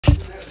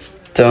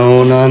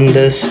Don't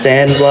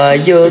understand why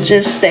you're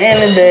just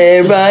standing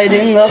there right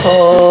in the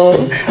hall.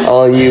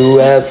 All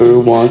you ever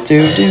want to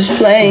do is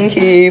playing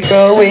here,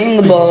 throwing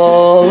the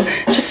ball.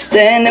 Just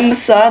standing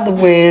beside the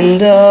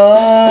window,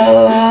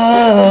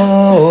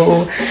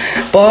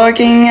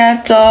 barking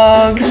at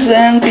dogs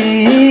and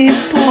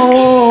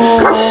people.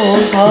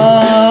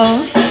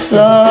 Huff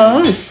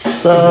does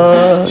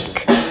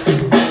suck.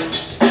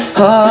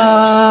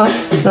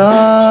 Huff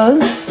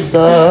does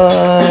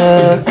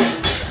suck.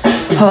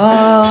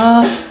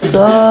 Huff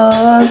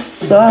does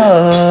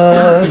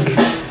suck.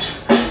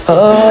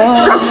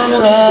 Huff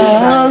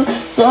does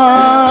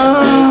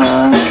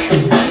suck.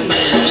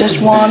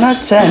 Just want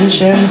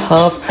attention,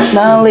 Huff,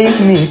 now leave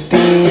me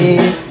be.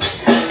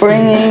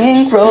 Bringing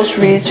in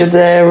groceries, you're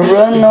there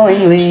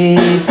unknowingly.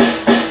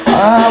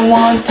 I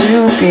want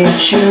to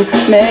beat you,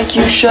 make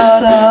you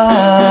shut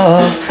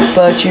up,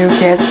 but you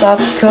can't stop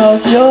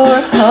cause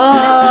you're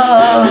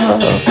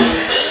Huff.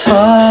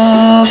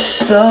 Huff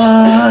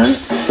does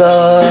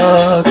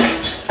suck.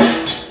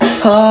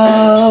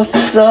 Huff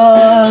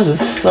does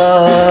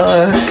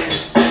suck.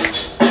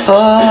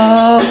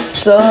 Huff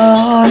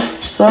does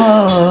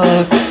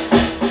suck.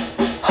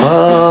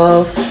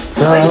 Huff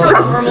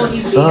does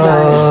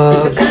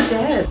suck.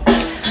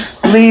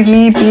 Leave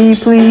me be,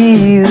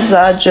 please.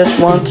 I just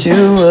want to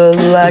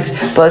relax,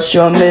 but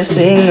you're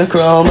missing a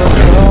chromosome.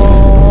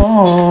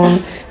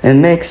 It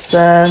makes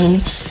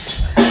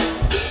sense.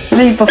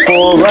 Leave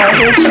before I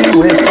hit you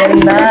with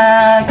an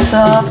axe.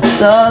 Huff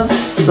does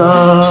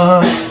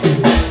suck.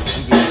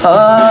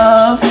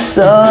 Huff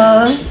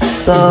does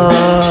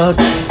suck.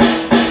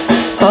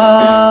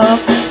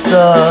 Huff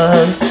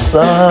does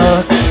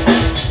suck.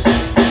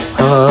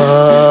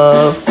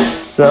 Huff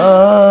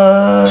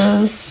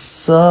does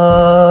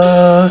suck.